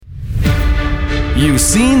You've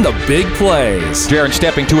seen the big plays. Jaron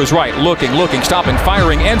stepping to his right, looking, stopping,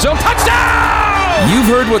 firing, end zone, touchdown! You've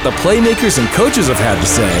heard what the playmakers and coaches have had to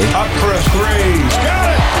say. Up for a three.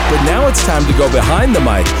 Got it! But now it's time to go behind the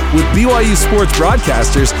mic with BYU sports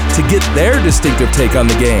broadcasters to get their distinctive take on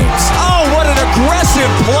the games. Oh, what an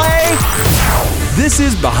aggressive play! This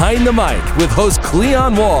is Behind the Mic with host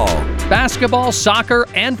Cleon Wall. Basketball, soccer,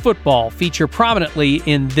 and football feature prominently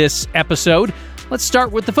in this episode. Let's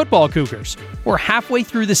start with the football Cougars. We're halfway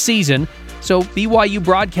through the season, so BYU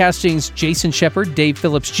Broadcasting's Jason Shepard, Dave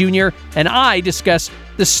Phillips Jr., and I discuss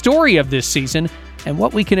the story of this season and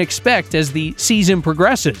what we can expect as the season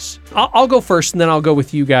progresses. I'll go first, and then I'll go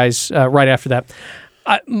with you guys right after that.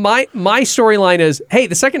 My storyline is, hey,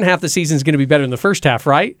 the second half of the season is going to be better than the first half,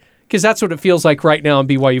 right? Because that's what it feels like right now in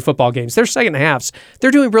BYU football games. Their second halves,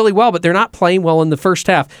 they're doing really well, but they're not playing well in the first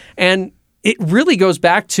half. And it really goes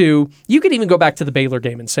back to, you could even go back to the Baylor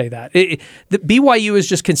game and say that. The BYU has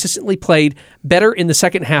just consistently played better in the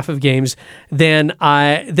second half of games than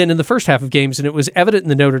in the first half of games, and it was evident in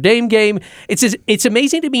the Notre Dame game. It's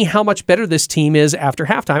amazing to me how much better this team is after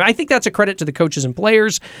halftime. I think that's a credit to the coaches and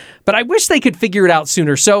players, but I wish they could figure it out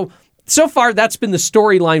sooner. So far, that's been the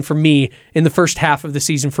storyline for me in the first half of the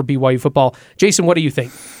season for BYU football. Jason, what do you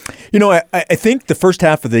think? You know, I think the first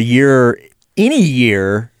half of the year, any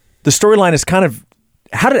year, the storyline is kind of,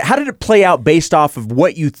 how did it play out based off of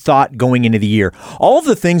what you thought going into the year? All of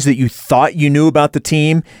the things that you thought you knew about the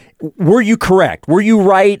team, were you correct? Were you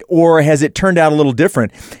right, or has it turned out a little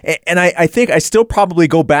different? And I think I still probably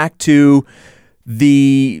go back to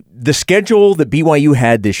the schedule that BYU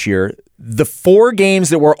had this year. The 4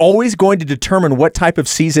 games that were always going to determine what type of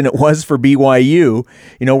season it was for BYU,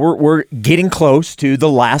 you know, we're getting close to the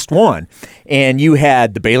last one. And you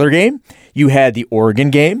had the Baylor game, you had the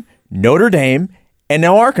Oregon game, Notre Dame, and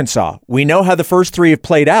now Arkansas. We know how the first 3 have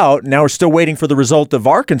played out. Now we're still waiting for the result of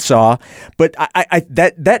Arkansas. But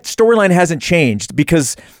that storyline hasn't changed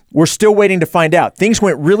because we're still waiting to find out. Things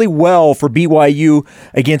went really well for BYU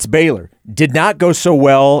against Baylor. Did not go so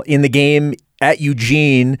well in the game at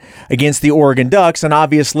Eugene against the Oregon Ducks, and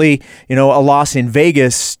obviously, you know, a loss in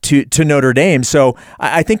Vegas to Notre Dame. So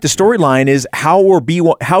I think the storyline is how's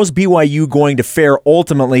BYU going to fare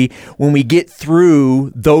ultimately when we get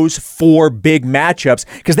through those 4 big matchups,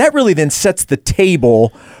 because that really then sets the table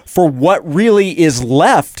for what really is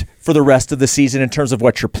left for the rest of the season in terms of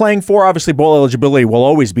what you're playing for. Obviously, bowl eligibility will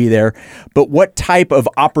always be there, but what type of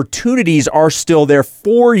opportunities are still there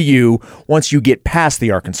for you once you get past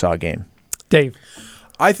the Arkansas game? Dave.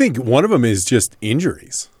 I think one of them is just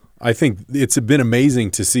injuries. I think it's been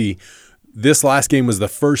amazing to see. This last game was the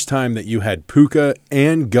first time that you had Puka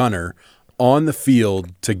and Gunner on the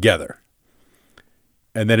field together,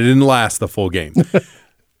 and that it didn't last the full game.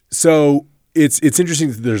 So it's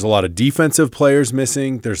interesting that there's a lot of defensive players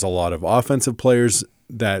missing. There's a lot of offensive players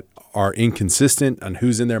that are inconsistent on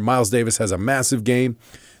who's in there. Miles Davis has a massive game,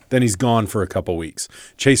 then he's gone for a couple weeks.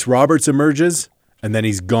 Chase Roberts emerges, and then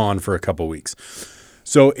he's gone for a couple weeks.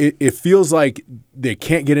 So it feels like they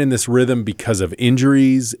can't get in this rhythm because of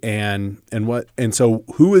injuries and so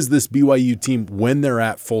who is this BYU team when they're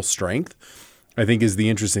at full strength, I think is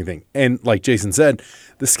the interesting thing. And like Jason said,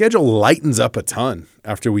 the schedule lightens up a ton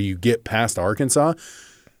after you get past Arkansas.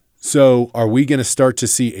 So are we going to start to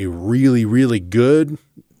see a really, really good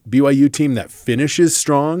BYU team that finishes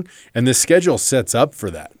strong? And the schedule sets up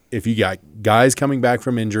for that. If you got guys coming back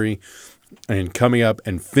from injury and coming up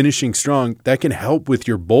and finishing strong, that can help with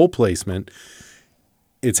your bowl placement.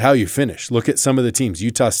 It's how you finish. Look at some of the teams.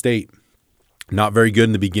 Utah State, not very good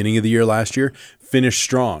in the beginning of the year last year, finished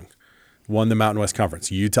strong, won the Mountain West Conference.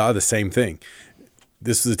 Utah, the same thing.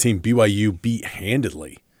 This is a team BYU beat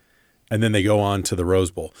handedly, and then they go on to the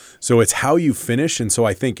Rose Bowl. So it's how you finish, and so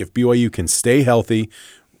I think if BYU can stay healthy,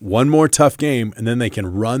 one more tough game, and then they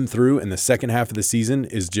can run through, and the second half of the season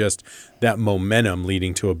is just that momentum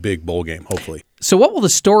leading to a big bowl game, hopefully. So what will the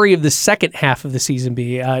story of the second half of the season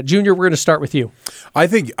be? Junior, we're going to start with you. I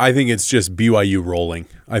think it's just BYU rolling.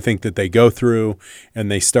 I think that they go through and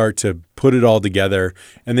they start to put it all together,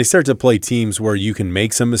 and they start to play teams where you can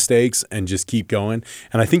make some mistakes and just keep going.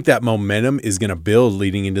 And I think that momentum is going to build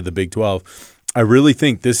leading into the Big 12. I really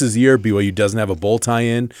think this is the year BYU doesn't have a bowl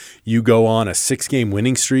tie-in. You go on a 6-game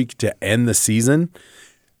winning streak to end the season.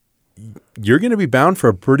 You're going to be bound for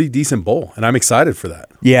a pretty decent bowl, and I'm excited for that.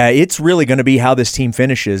 Yeah, it's really going to be how this team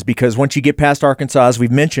finishes, because once you get past Arkansas, as we've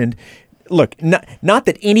mentioned, look, not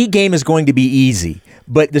that any game is going to be easy,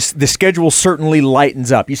 but the schedule certainly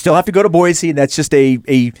lightens up. You still have to go to Boise, and that's just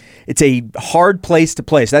it's a hard place to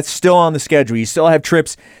play. So that's still on the schedule. You still have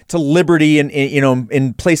trips to Liberty and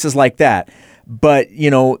in places like that. But,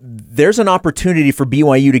 there's an opportunity for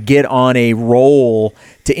BYU to get on a roll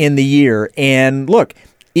to end the year. And look,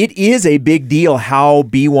 it is a big deal how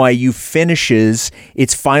BYU finishes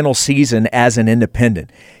its final season as an independent.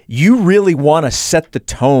 You really want to set the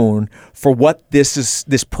tone for what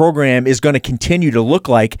this program is going to continue to look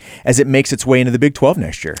like as it makes its way into the Big 12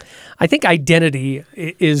 next year. I think identity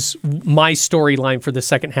is my storyline for the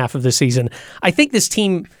second half of the season. I think this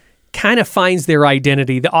team kind of finds their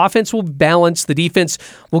identity. The offense will balance. The defense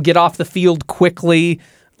will get off the field quickly,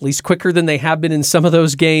 at least quicker than they have been in some of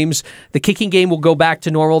those games. The kicking game will go back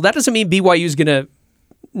to normal. That doesn't mean BYU is going to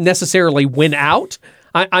necessarily win out.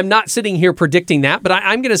 I'm not sitting here predicting that, but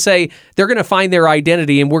I'm going to say they're going to find their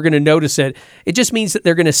identity and we're going to notice it. It just means that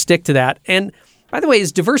they're going to stick to that. And by the way,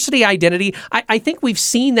 is diversity identity? I think we've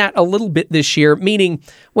seen that a little bit this year, meaning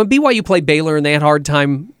when BYU played Baylor and they had a hard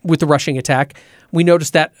time with the rushing attack, we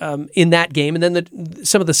noticed that in that game. And then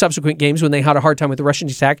some of the subsequent games when they had a hard time with the rushing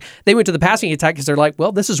attack, they went to the passing attack because they're like,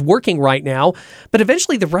 well, this is working right now. But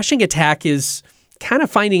eventually the rushing attack is kind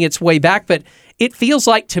of finding its way back. But it feels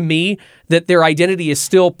like to me that their identity is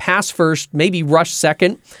still pass first, maybe rush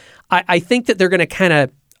second. I think that they're going to kind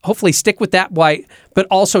of hopefully stick with that, but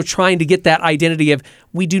also trying to get that identity of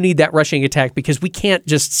we do need that rushing attack because we can't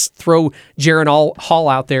just throw Jaren Hall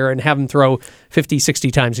out there and have him throw 50, 60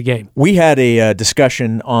 times a game. We had a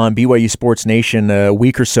discussion on BYU Sports Nation a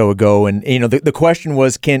week or so ago, and the question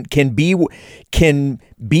was, can BYU, I'm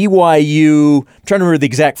trying to remember the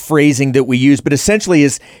exact phrasing that we used, but essentially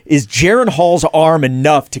is Jaren Hall's arm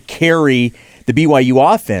enough to carry the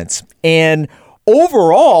BYU offense? And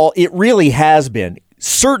overall, it really has been.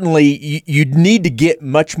 Certainly, you'd need to get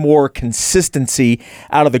much more consistency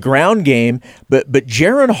out of the ground game, but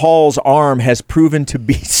Jaren Hall's arm has proven to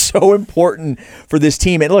be so important for this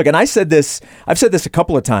team. And look, and I've said this a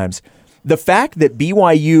couple of times, the fact that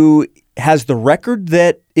BYU has the record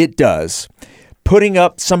that it does, putting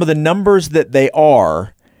up some of the numbers that they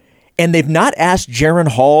are, and they've not asked Jaren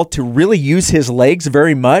Hall to really use his legs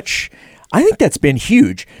very much, I think that's been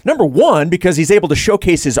huge. Number one, because he's able to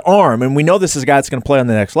showcase his arm, and we know this is a guy that's going to play on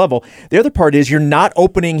the next level. The other part is you're not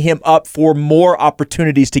opening him up for more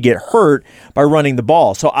opportunities to get hurt by running the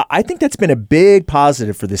ball. So I think that's been a big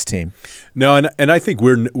positive for this team. No, and I think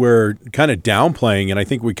we're kind of downplaying, and I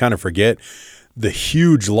think we kind of forget the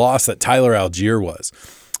huge loss that Tyler Algier was.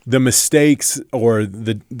 The mistakes or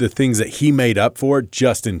the things that he made up for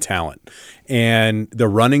just in talent. And the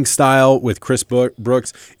running style with Chris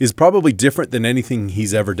Brooks is probably different than anything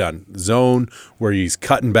he's ever done. Zone, where he's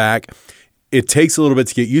cutting back. It takes a little bit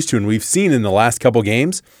to get used to, and we've seen in the last couple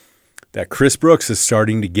games that Chris Brooks is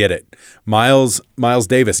starting to get it. Miles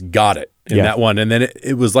Davis got it in that one, and then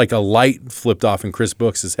it was like a light flipped off in Chris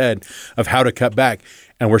Brooks' head of how to cut back.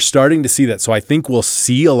 And we're starting to see that. So I think we'll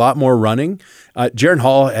see a lot more running. Jaren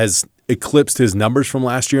Hall has eclipsed his numbers from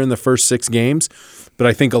last year in the first 6 games, but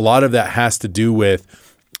I think a lot of that has to do with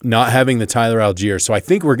not having the Tyler Algier. So I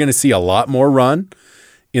think we're going to see a lot more run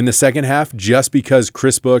in the second half just because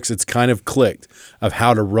Chris Brooks, it's kind of clicked of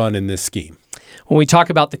how to run in this scheme. When we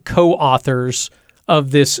talk about the co-authors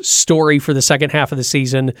of this story for the second half of the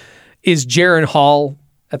season, is Jaren Hall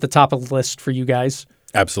at the top of the list for you guys?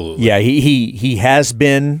 Absolutely. Yeah, he has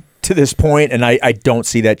been to this point, and I don't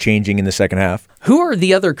see that changing in the second half. Who are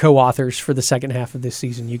the other co-authors for the second half of this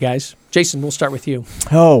season, you guys? Jason, we'll start with you.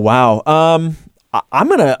 Oh, wow. I'm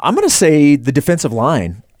gonna say the defensive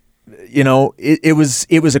line. It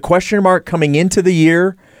was a question mark coming into the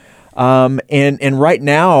year, and right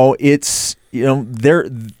now it's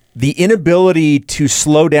the inability to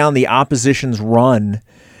slow down the opposition's run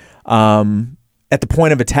at the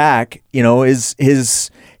point of attack,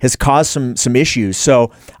 has caused some issues.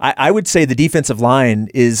 So I would say the defensive line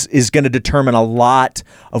is going to determine a lot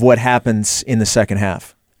of what happens in the second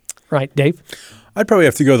half. Right, Dave? I'd probably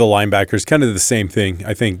have to go the linebackers, kind of the same thing.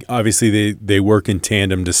 I think obviously they work in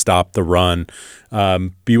tandem to stop the run.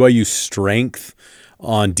 BYU's strength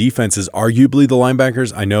on defense is arguably the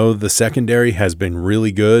linebackers. I know the secondary has been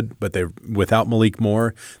really good, but without Malik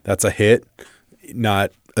Moore, that's a hit.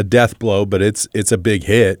 Not a death blow, but it's a big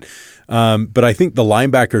hit. But I think the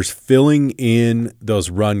linebackers filling in those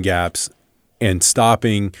run gaps and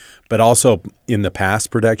stopping, but also in the pass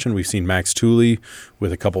protection, we've seen Max Tooley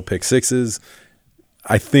with a couple pick sixes.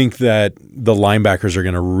 I think that the linebackers are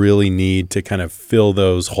going to really need to kind of fill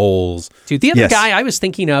those holes. Dude, the other guy I was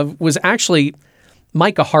thinking of was actually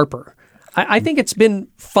Micah Harper. I think it's been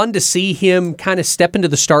fun to see him kind of step into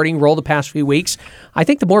the starting role the past few weeks. I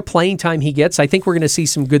think the more playing time he gets, I think we're going to see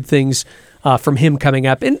some good things from him coming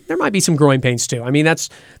up. And there might be some growing pains too. I mean, that's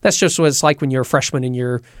just what it's like when you're a freshman and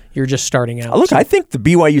you're you're just starting out. Look, I think the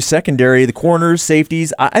BYU secondary, the corners,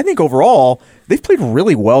 safeties, I think overall they've played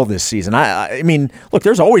really well this season. I mean, look,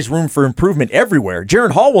 there's always room for improvement everywhere.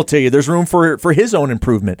 Jaron Hall will tell you there's room for his own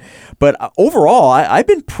improvement. But overall, I've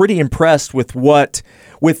been pretty impressed with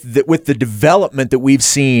the development that we've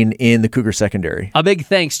seen in the Cougar secondary. A big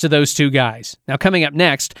thanks to those two guys. Now, coming up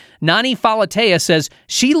next, Nani Falatea says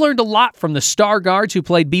she learned a lot from the star guards who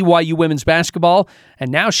played BYU women's basketball,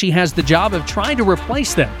 and now she has the job of trying to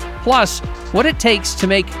replace them. Plus, what it takes to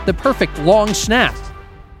make the perfect long snap.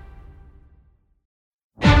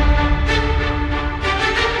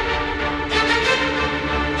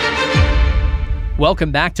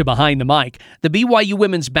 Welcome back to Behind the Mic. The BYU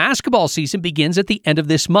women's basketball season begins at the end of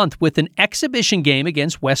this month with an exhibition game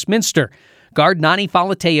against Westminster. Guard Nani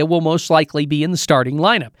Falatea will most likely be in the starting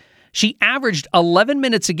lineup. She averaged 11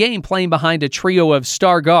 minutes a game playing behind a trio of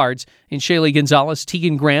star guards in Shaylee Gonzalez,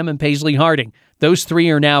 Tegan Graham, and Paisley Harding. Those three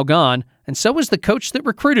are now gone, and so is the coach that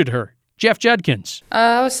recruited her, Jeff Judkins.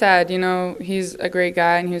 I was sad. He's a great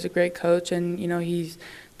guy and he was a great coach, and, he's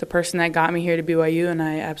the person that got me here to BYU, and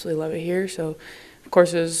I absolutely love it here. So, of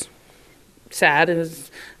course, it was sad. It was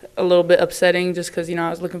a little bit upsetting just because, I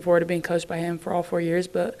was looking forward to being coached by him for all 4 years,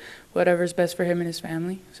 but whatever's best for him and his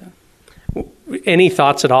family. So, any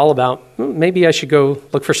thoughts at all about maybe I should go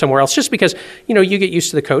look for somewhere else? Just because, you get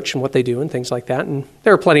used to the coach and what they do and things like that, and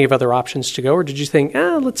there are plenty of other options to go. Or did you think,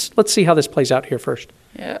 let's see how this plays out here first?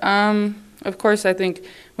 Yeah, of course, I think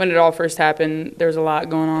when it all first happened, there was a lot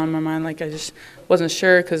going on in my mind. Like, I just wasn't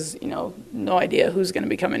sure because, no idea who's going to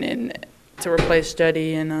be coming in to replace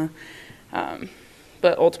Juddy, and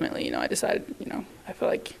but ultimately, I decided, I feel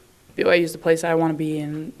like BYU is the place I want to be,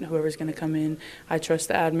 and whoever's going to come in, I trust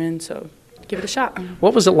the admin, so give it a shot.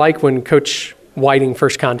 What was it like when Coach Whiting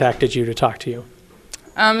first contacted you to talk to you?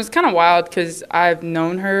 It's kind of wild because I've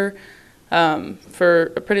known her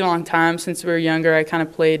for a pretty long time. Since we were younger, I kind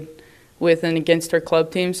of played with and against her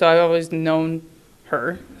club team, so I've always known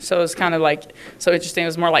her. So it was kind of like so interesting. It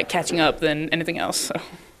was more like catching up than anything else. So.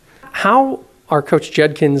 How are Coach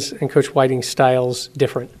Judkins and Coach Whiting's styles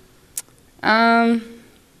different? I'd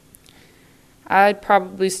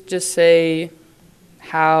probably just say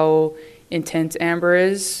how intense Amber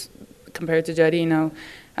is compared to Juddy,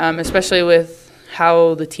 especially with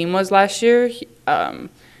how the team was last year.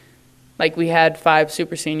 Like we had 5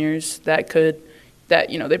 super seniors that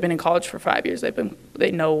they've been in college for 5 years.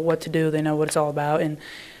 They know what to do. They know what it's all about. And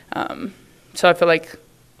so I feel like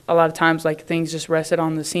a lot of times, like, things just rested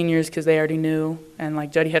on the seniors because they already knew, and,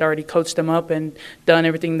 like, Juddy had already coached them up and done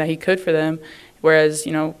everything that he could for them, whereas,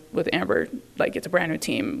 with Amber, like, it's a brand-new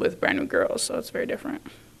team with brand-new girls, so it's very different.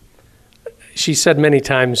 She said many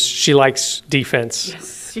times she likes defense.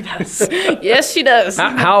 Yes, she does. Yes, she does.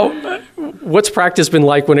 What's practice been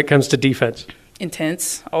like when it comes to defense?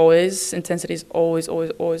 Intense, always. Intensity is always, always,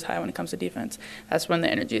 always high when it comes to defense. That's when the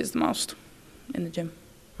energy is the most in the gym.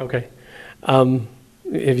 Okay.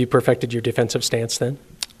 Have you perfected your defensive stance then?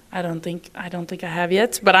 I don't think I have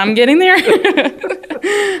yet, but I'm getting there.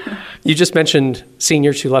 You just mentioned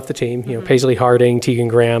seniors who left the team. Paisley Harding, Tegan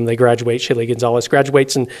Graham. They graduate. Shaylee Gonzalez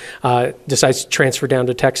graduates and decides to transfer down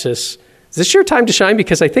to Texas. Is this your time to shine?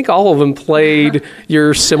 Because I think all of them played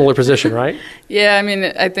your similar position, right? Yeah, I mean,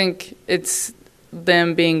 I think it's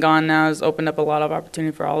them being gone now has opened up a lot of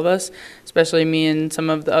opportunity for all of us, especially me and some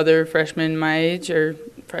of the other freshmen my age or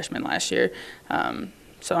freshmen last year.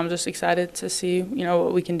 So I'm just excited to see,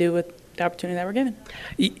 what we can do with the opportunity that we're given.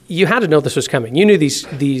 You had to know this was coming. You knew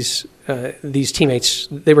these teammates,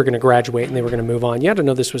 they were going to graduate and they were going to move on. You had to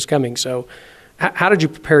know this was coming. So how did you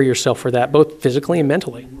prepare yourself for that, both physically and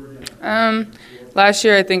mentally? Last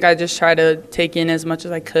year, I think I just tried to take in as much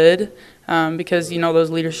as I could because,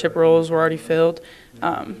 those leadership roles were already filled.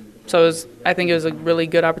 So I think it was a really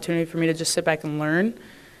good opportunity for me to just sit back and learn.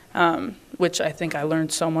 Which I think I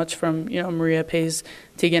learned so much from, Maria, Paige,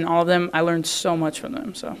 Tegan, all of them. I learned so much from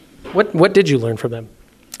them. So, what did you learn from them?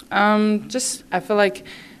 I feel like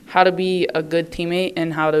how to be a good teammate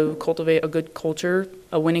and how to cultivate a good culture,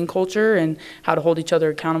 a winning culture, and how to hold each other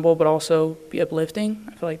accountable, but also be uplifting.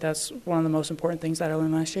 I feel like that's one of the most important things that I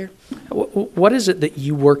learned last year. What is it that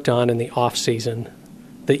you worked on in the off season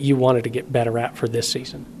that you wanted to get better at for this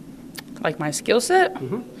season? Like my skill set?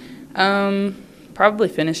 Mm-hmm. Probably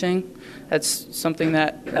finishing. That's something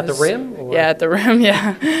that at the rim? Or? Yeah, at the rim.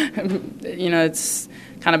 Yeah, it's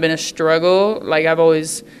kind of been a struggle. Like I've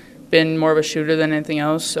always been more of a shooter than anything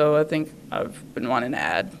else, so I think I've been wanting to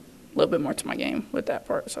add a little bit more to my game with that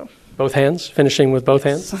part. So both hands, finishing with both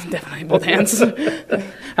hands. Definitely both hands.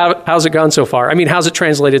 How's it gone so far? I mean, how's it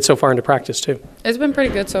translated so far into practice too? It's been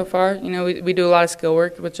pretty good so far. We do a lot of skill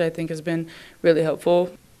work, which I think has been really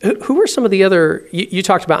helpful. Who are some of the other, you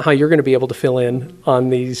talked about how you're going to be able to fill in on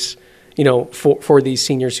these, for these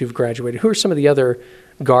seniors who've graduated. Who are some of the other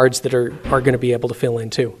guards that are going to be able to fill in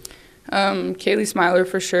too? Kaylee Smiler,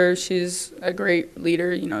 for sure. She's a great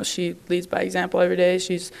leader. She leads by example every day.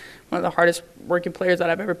 She's one of the hardest working players that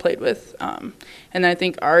I've ever played with. And then I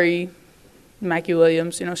think Ari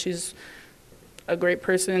Mackey-Williams, she's a great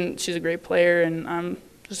person. She's a great player, and I'm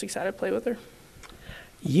just excited to play with her.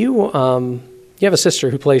 You have a sister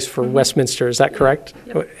who plays for Westminster, is that correct?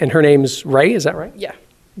 Yep. And her name's Ray, is that right? Yeah.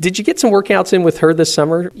 Did you get some workouts in with her this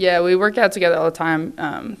summer? Yeah, we work out together all the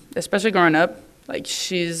time, especially growing up. Like,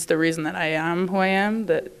 she's the reason that I am who I am,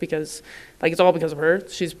 because it's all because of her.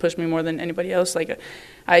 She's pushed me more than anybody else.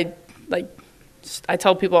 I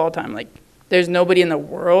tell people all the time, there's nobody in the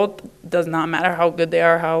world, does not matter how good they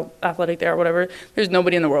are, how athletic they are, whatever, there's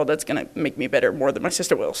nobody in the world that's going to make me better more than my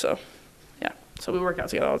sister will. So, yeah. So we work out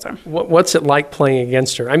together all the time. What's it like playing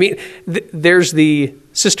against her? I mean, there's the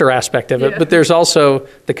sister aspect of it, but there's also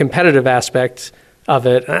the competitive aspect of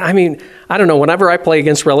it. I mean, I don't know. Whenever I play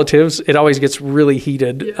against relatives, it always gets really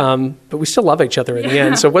heated. But we still love each other in the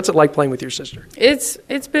end. So what's it like playing with your sister? It's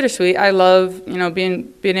bittersweet. I love,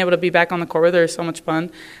 being able to be back on the court with her is so much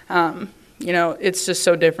fun. It's just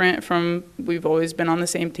so different from, we've always been on the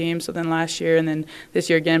same team. So then last year and then this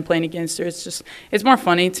year again playing against her, it's more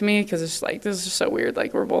funny to me because it's this is just so weird.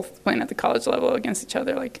 We're both playing at the college level against each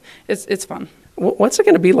other. It's fun. What's it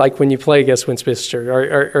going to be like when you play against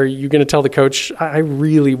Westminster? Are you going to tell the coach, I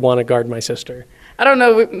really want to guard my sister? I don't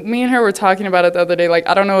know. Me and her were talking about it the other day.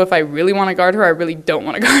 I don't know if I really want to guard her. I really don't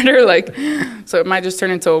want to guard her. So it might just turn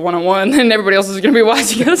into a one-on-one and everybody else is going to be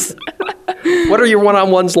watching us. What are your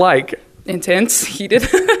one-on-ones like? Intense, heated.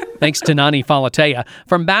 Thanks to Nani Falatea.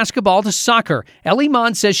 From basketball to soccer, Ellie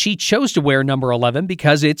Mon says she chose to wear number 11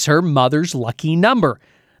 because it's her mother's lucky number.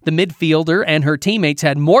 The midfielder and her teammates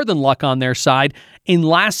had more than luck on their side in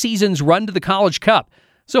last season's run to the College Cup.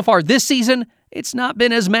 So far this season, it's not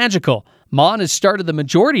been as magical. Mon has started the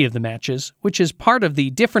majority of the matches, which is part of the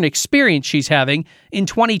different experience she's having in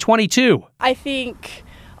 2022. I think,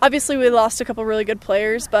 obviously, we lost a couple really good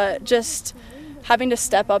players, but just having to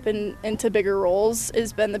step up into bigger roles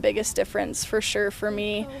has been the biggest difference for sure for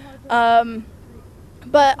me.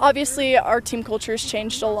 But obviously our team culture has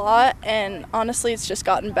changed a lot, and honestly it's just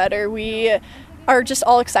gotten better. We are just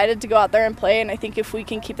all excited to go out there and play, and I think if we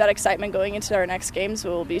can keep that excitement going into our next games, we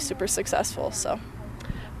will be super successful. So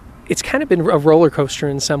it's kind of been a roller coaster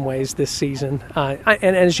in some ways this season.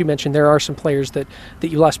 And as you mentioned, there are some players that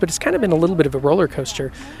you lost, but it's kind of been a little bit of a roller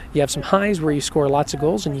coaster. You have some highs where you score lots of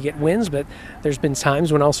goals and you get wins, but there's been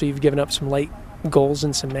times when also you've given up some late goals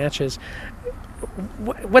in some matches.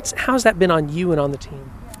 How's that been on you and on the team?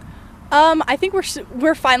 I think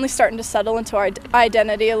we're finally starting to settle into our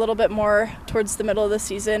identity a little bit more towards the middle of the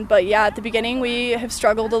season. But yeah, at the beginning we have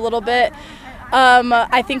struggled a little bit.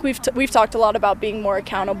 I think we've talked a lot about being more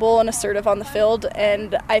accountable and assertive on the field,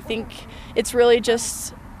 and I think it's really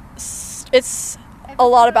it's a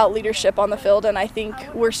lot about leadership on the field, and I think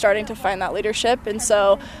we're starting to find that leadership. And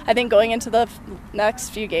so I think going into the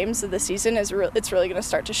next few games of the season it's really going to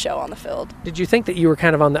start to show on the field. Did you think that you were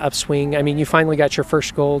kind of on the upswing? I mean, you finally got your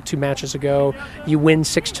first goal 2 matches ago. You win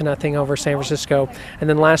 6-0 over San Francisco, and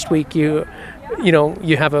then last week you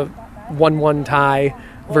have a 1-1 tie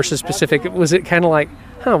versus Pacific. Was it kind of like,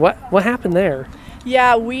 what happened there?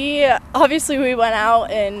 Yeah, we went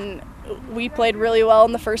out and we played really well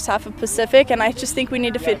in the first half of Pacific, and I just think we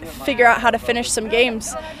need to figure out how to finish some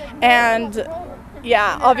games. And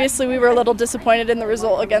yeah, obviously we were a little disappointed in the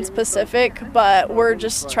result against Pacific, but we're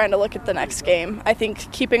just trying to look at the next game. I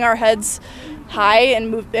think keeping our heads high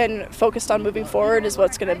and focused on moving forward is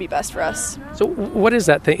what's going to be best for us. So what is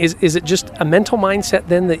that thing? Is it just a mental mindset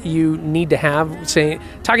then that you need to have,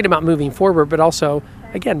 talking about moving forward, but also,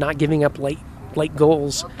 again, not giving up late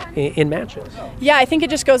goals in matches? Yeah, I think it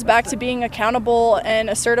just goes back to being accountable and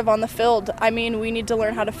assertive on the field. I mean, we need to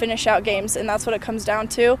learn how to finish out games, and that's what it comes down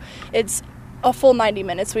to. It's a full 90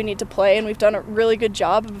 minutes we need to play, and we've done a really good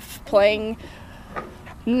job of playing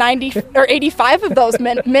 90 or 85 of those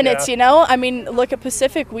minutes, yeah. I mean, look at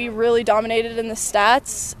Pacific. We really dominated in the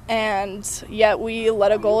stats, and yet we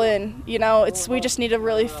let a goal in. We just need to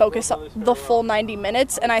really focus on the full 90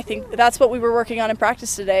 minutes, and I think that's what we were working on in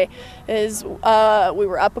practice today is we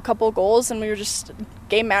were up a couple of goals, and we were just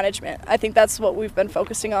game management. I think that's what we've been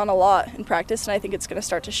focusing on a lot in practice, and I think it's going to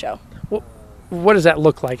start to show. Well, what does that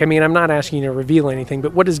look like? I mean, I'm not asking you to reveal anything,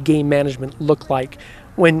 but what does game management look like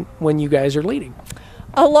when you guys are leading?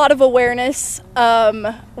 A lot of awareness,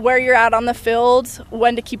 where you're at on the field,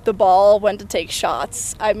 when to keep the ball, when to take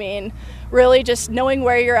shots. I mean, really just knowing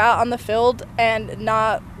where you're at on the field and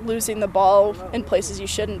not losing the ball in places you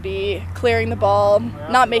shouldn't be, clearing the ball,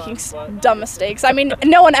 not making dumb mistakes. I mean,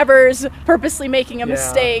 no one ever is purposely making a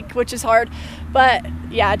mistake, which is hard. But,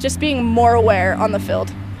 yeah, just being more aware on the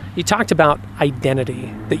field. You talked about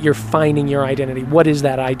identity, that you're finding your identity. What is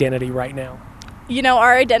that identity right now? You know,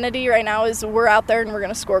 our identity right now is we're out there and we're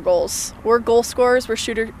going to score goals. We're goal scorers,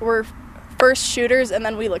 we're first shooters, and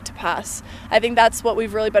then we look to pass. I think that's what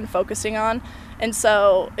we've really been focusing on. And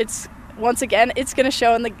so it's going to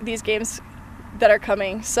show in these games that are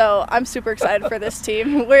coming. So I'm super excited for this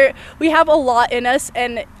team. We have a lot in us,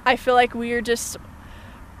 and I feel like we are just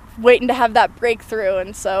waiting to have that breakthrough,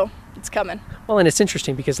 and so it's coming. Well, and it's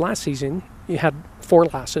interesting because last season you had 4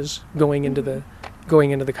 losses going into the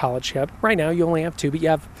college cup. Right now you only have 2, but you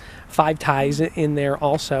have 5 ties in there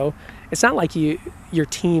also. It's not like your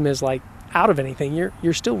team is like out of anything.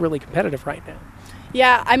 You're still really competitive right now.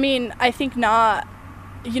 Yeah, I mean, I think not.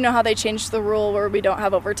 You know how they changed the rule where we don't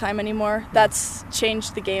have overtime anymore? That's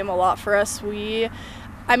changed the game a lot for us.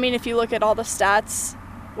 If you look at all the stats,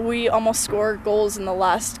 we almost score goals in the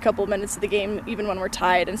last couple of minutes of the game, even when we're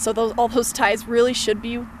tied. And so all those ties really should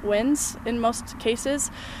be wins in most cases.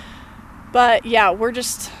 But, yeah, we're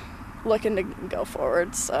just looking to go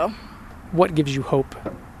forward. So, what gives you hope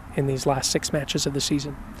in these last 6 matches of the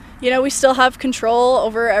season? You know, we still have control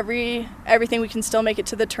over everything. We can still make it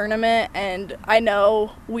to the tournament, and I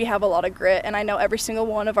know we have a lot of grit, and I know every single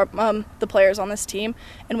one of our the players on this team,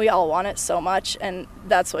 and we all want it so much, and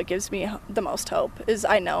that's what gives me the most hope, is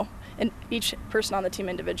I know, and each person on the team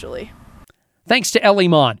individually. Thanks to Ellie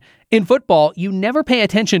Mon. In football, you never pay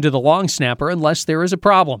attention to the long snapper unless there is a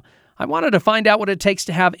problem. I wanted to find out what it takes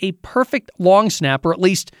to have a perfect long snapper, at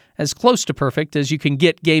least as close to perfect as you can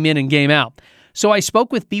get game in and game out. So I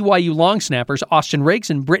spoke with BYU long snappers Austin Riggs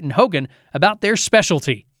and Britton Hogan about their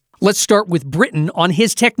specialty. Let's start with Britton on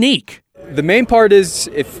his technique. The main part is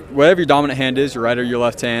if whatever your dominant hand is, your right or your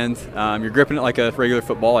left hand, you're gripping it like a regular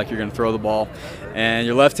football, like you're going to throw the ball. And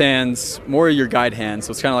your left hand's more your guide hand,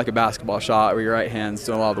 so it's kind of like a basketball shot where your right hand's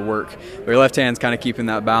doing a lot of the work. But your left hand's kind of keeping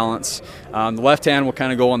that balance. The left hand will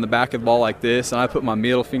kind of go on the back of the ball like this, and I put my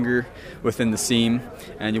middle finger within the seam.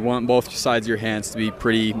 And you want both sides of your hands to be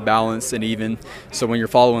pretty balanced and even. So when you're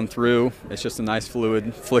following through, it's just a nice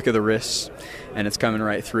fluid flick of the wrist, and it's coming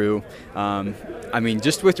right through.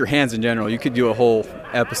 Just with your hands in general, you could do a whole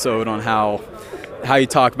episode on how you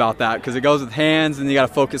talk about that, because it goes with hands, and you got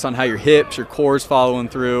to focus on how your hips, your core's following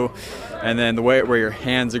through, and then the way where your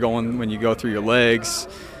hands are going when you go through your legs,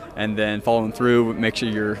 and then following through, make sure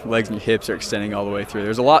your legs and your hips are extending all the way through.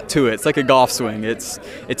 There's a lot to it. It's like a golf swing.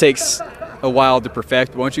 It takes a while to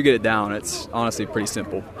perfect, but once you get it down, it's honestly pretty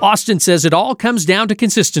simple. Austin says it all comes down to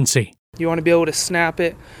consistency. You want to be able to snap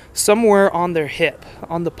it somewhere on their hip,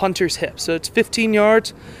 on the punter's hip. So it's 15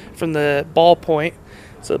 yards from the ball point.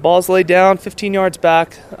 So the ball's laid down 15 yards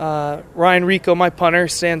back. Ryan Rico, my punter,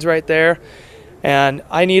 stands right there. And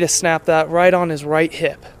I need to snap that right on his right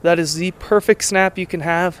hip. That is the perfect snap you can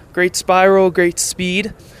have. Great spiral, great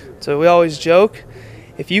speed. So we always joke,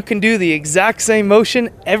 if you can do the exact same motion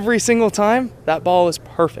every single time, that ball is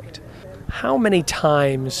perfect. How many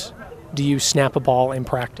times do you snap a ball in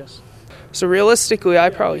practice? So realistically, I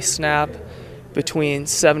probably snap between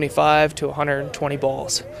 75 to 120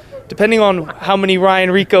 balls. Depending on how many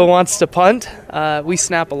Ryan Rico wants to punt, we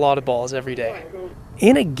snap a lot of balls every day.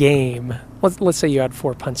 In a game, let's say you had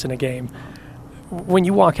 4 punts in a game. When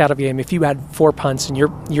you walk out of a game, if you had 4 punts and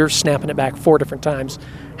you're snapping it back 4 different times,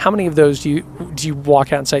 how many of those do you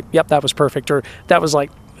walk out and say, yep, that was perfect, or that was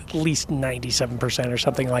like at least 97% or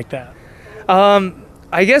something like that?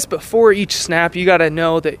 I guess before each snap, you got to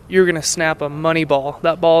know that you're going to snap a money ball.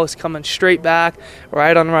 That ball is coming straight back,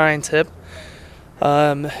 right on Ryan's hip.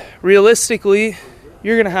 Realistically,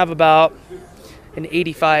 you're going to have about an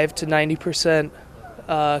 85 to 90%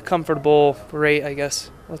 comfortable rate, I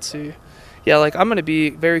guess. Let's see. Yeah, I'm going to be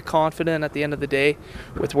very confident at the end of the day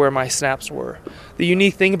with where my snaps were. The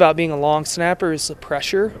unique thing about being a long snapper is the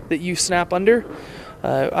pressure that you snap under.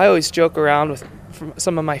 I always joke around with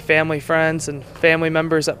some of my family friends and family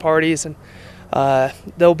members at parties, and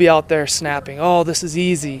they'll be out there snapping. Oh, this is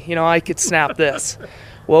easy. I could snap this.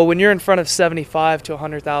 Well, when you're in front of 75 to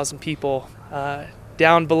 100,000 people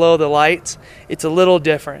down below the lights, it's a little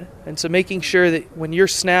different. And so making sure that when you're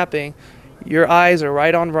snapping, your eyes are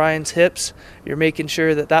right on Ryan's hips. You're making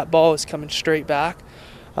sure that ball is coming straight back.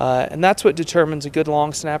 And that's what determines a good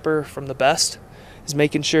long snapper from the best, is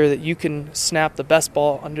making sure that you can snap the best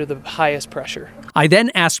ball under the highest pressure. I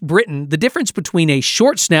then asked Britton the difference between a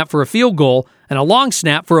short snap for a field goal and a long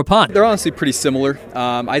snap for a punt. They're honestly pretty similar.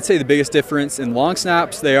 I'd say the biggest difference in long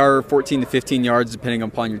snaps, they are 14 to 15 yards depending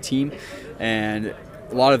upon your team. And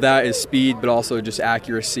a lot of that is speed, but also just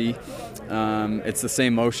accuracy. It's the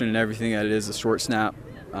same motion and everything that it is a short snap.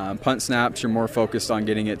 Punt snaps, you're more focused on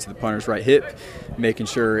getting it to the punter's right hip, making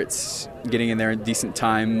sure it's getting in there in decent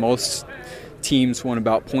time. Most teams want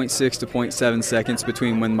about 0.6 to 0.7 seconds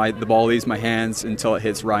between when the ball leaves my hands until it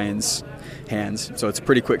hits Ryan's hands. So it's a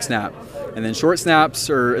pretty quick snap. And then short snaps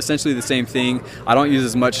are essentially the same thing. I don't use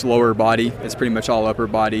as much lower body. It's pretty much all upper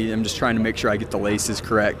body. I'm just trying to make sure I get the laces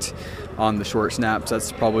correct on the short snaps.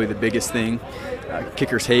 That's probably the biggest thing.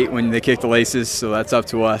 Kickers hate when they kick the laces, so that's up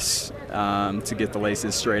to us to get the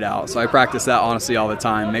laces straight out. So I practice that honestly all the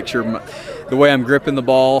time. Make sure the way I'm gripping the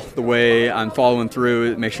ball, the way I'm following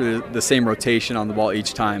through, make sure there's the same rotation on the ball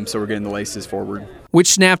each time so we're getting the laces forward. Which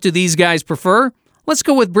snap do these guys prefer? Let's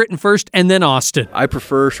go with Britton first and then Austin. I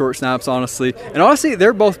prefer short snaps, honestly. And honestly,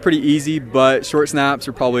 they're both pretty easy, but short snaps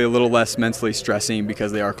are probably a little less mentally stressing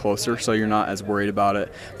because they are closer, so you're not as worried about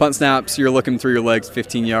it. Punt snaps, you're looking through your legs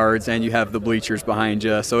 15 yards, and you have the bleachers behind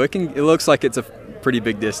you, so it looks like it's a pretty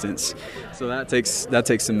big distance. So that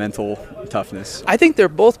takes some mental toughness. I think they're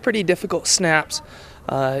both pretty difficult snaps.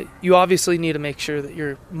 You obviously need to make sure that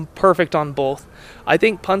you're perfect on both. I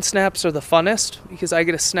think punt snaps are the funnest because I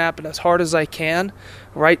get to snap it as hard as I can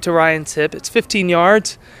right to Ryan's hip. It's 15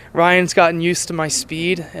 yards. Ryan's gotten used to my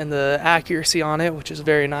speed and the accuracy on it, which is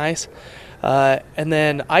very nice. And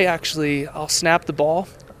then I'll snap the ball.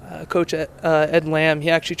 Coach Ed Lamb, he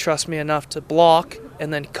actually trusts me enough to block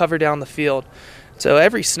and then cover down the field. So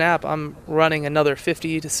every snap I'm running another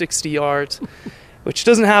 50 to 60 yards. Which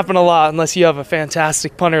doesn't happen a lot unless you have a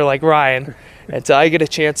fantastic punter like Ryan. And so I get a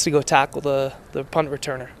chance to go tackle the punt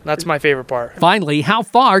returner. That's my favorite part. Finally, how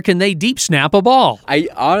far can they deep snap a ball? I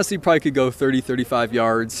honestly probably could go 30, 35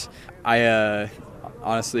 yards.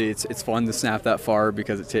 Honestly, it's fun to snap that far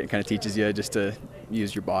because it kind of teaches you just to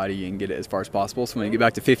use your body and get it as far as possible. So when you get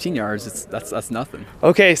back to 15 yards, that's nothing.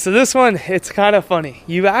 Okay, so this one, it's kind of funny.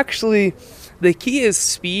 The key is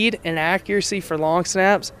speed and accuracy for long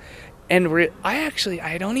snaps. And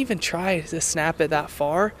I don't even try to snap it that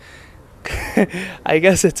far. I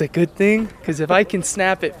guess it's a good thing because if I can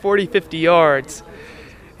snap it 40, 50 yards,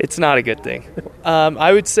 it's not a good thing.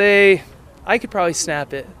 I would say I could probably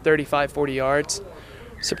snap it 35, 40 yards.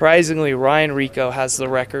 Surprisingly, Ryan Rico has the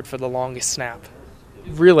record for the longest snap.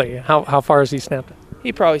 Really? How far has he snapped it?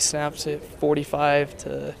 He probably snaps it 45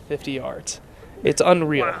 to 50 yards. It's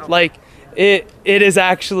unreal. Wow. Like, it is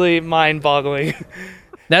actually mind-boggling.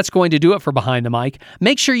 That's going to do it for Behind the Mic.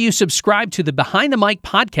 Make sure you subscribe to the Behind the Mic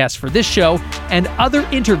podcast for this show and other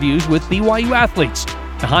interviews with BYU athletes.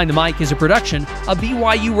 Behind the Mic is a production of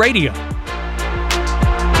BYU Radio.